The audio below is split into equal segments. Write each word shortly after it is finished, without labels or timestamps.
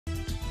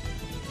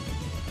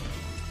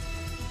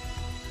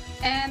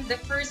And the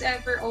first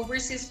ever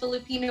Overseas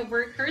Filipino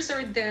Workers,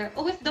 or the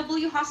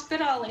OFW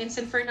hospital in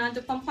San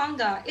Fernando,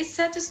 Pampanga, is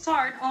set to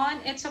start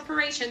on its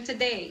operation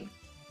today.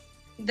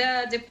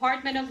 The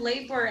Department of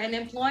Labor and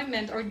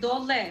Employment, or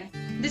DOLE,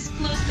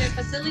 disclosed the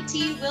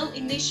facility will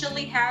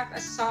initially have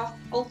a soft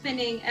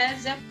opening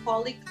as a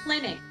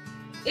polyclinic.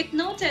 It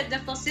noted the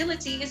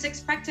facility is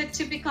expected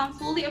to become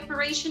fully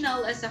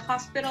operational as a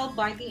hospital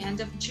by the end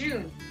of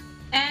June,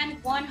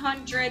 and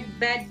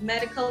 100-bed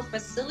medical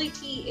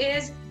facility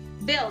is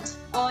built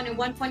on a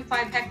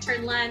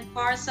 1.5-hectare land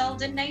parcel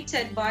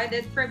donated by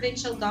the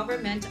provincial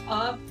government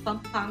of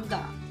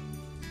Pampanga.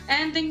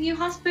 And the new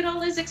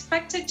hospital is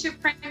expected to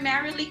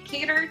primarily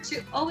cater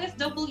to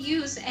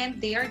OFWs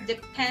and their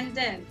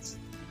dependents.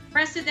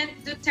 President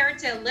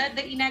Duterte led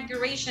the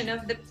inauguration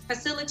of the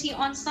facility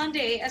on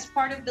Sunday as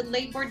part of the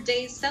Labor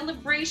Day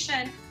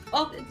celebration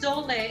of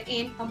Dole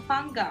in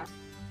Pampanga.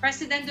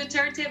 President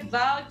Duterte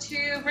vowed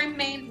to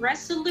remain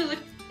resolute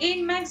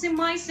in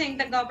maximizing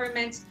the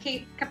government's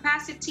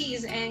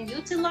capacities and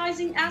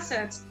utilizing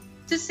assets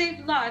to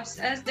save lives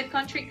as the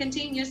country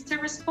continues to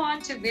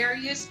respond to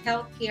various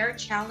healthcare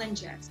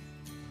challenges.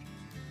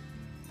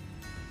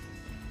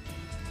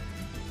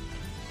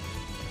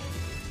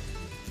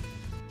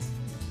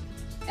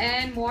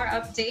 And more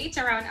updates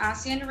around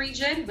ASEAN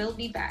region will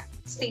be back.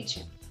 Stay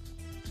tuned.